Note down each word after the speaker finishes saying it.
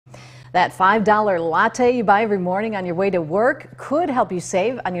That $5 latte you buy every morning on your way to work could help you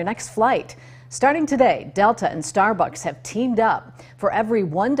save on your next flight. Starting today, Delta and Starbucks have teamed up. For every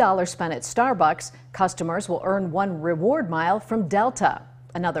 $1 spent at Starbucks, customers will earn 1 reward mile from Delta.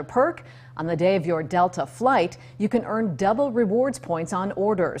 Another perk, on the day of your Delta flight, you can earn double rewards points on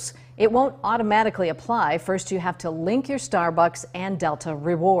orders. It won't automatically apply. First, you have to link your Starbucks and Delta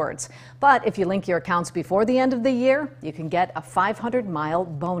rewards. But if you link your accounts before the end of the year, you can get a 500-mile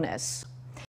bonus.